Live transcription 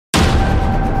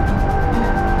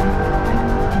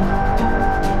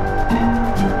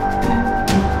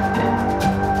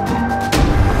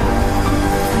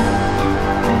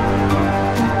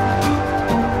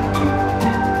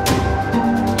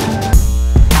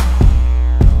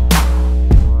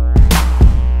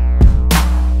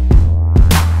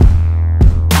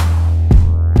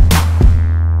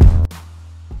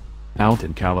plant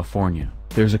in California,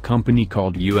 there's a company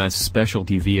called US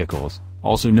Specialty Vehicles,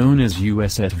 also known as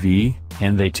USSV,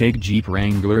 and they take Jeep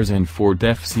Wranglers and Ford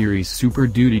F-Series Super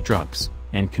Duty trucks,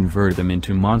 and convert them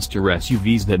into monster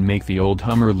SUVs that make the old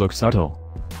Hummer look subtle.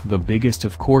 The biggest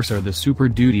of course are the Super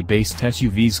Duty-based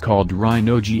SUVs called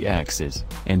Rhino GXs,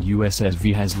 and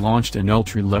USSV has launched an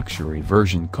ultra-luxury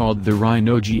version called the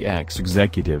Rhino GX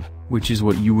Executive, which is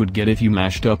what you would get if you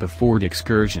mashed up a Ford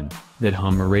Excursion, that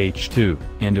Hummer H2,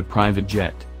 and a private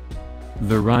jet.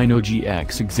 The Rhino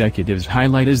GX Executive's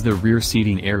highlight is the rear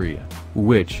seating area,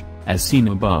 which, as seen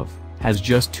above, has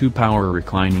just two power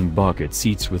reclining bucket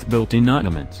seats with built-in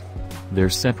ottomans. They're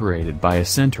separated by a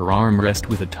center armrest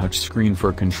with a touchscreen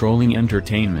for controlling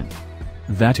entertainment.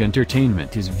 That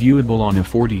entertainment is viewable on a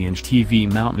 40-inch TV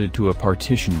mounted to a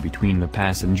partition between the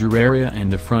passenger area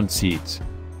and the front seats.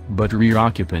 But rear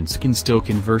occupants can still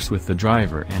converse with the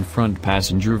driver and front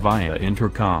passenger via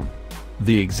intercom.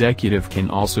 The Executive can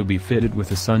also be fitted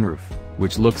with a sunroof,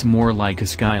 which looks more like a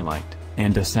skylight,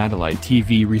 and a satellite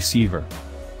TV receiver.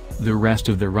 The rest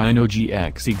of the Rhino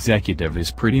GX Executive is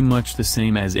pretty much the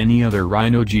same as any other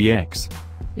Rhino GX.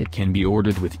 It can be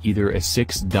ordered with either a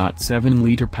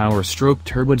 6.7-liter power-stroke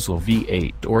turbodiesel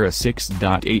V8 or a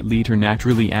 6.8-liter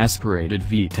naturally aspirated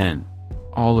V10.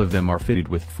 All of them are fitted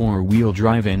with 4-wheel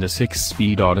drive and a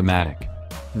 6-speed automatic.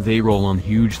 They roll on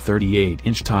huge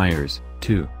 38-inch tires,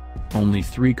 too. Only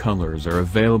 3 colors are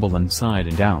available inside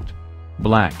and out.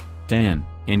 Black, tan,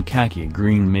 and khaki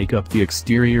green make up the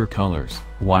exterior colors,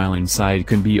 while inside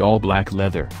can be all black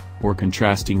leather, or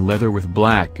contrasting leather with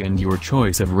black and your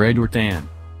choice of red or tan.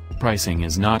 Pricing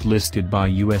is not listed by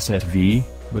USSV,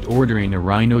 but ordering a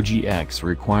Rhino GX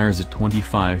requires a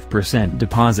 25%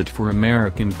 deposit for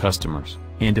American customers,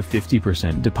 and a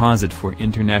 50% deposit for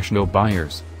international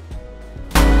buyers.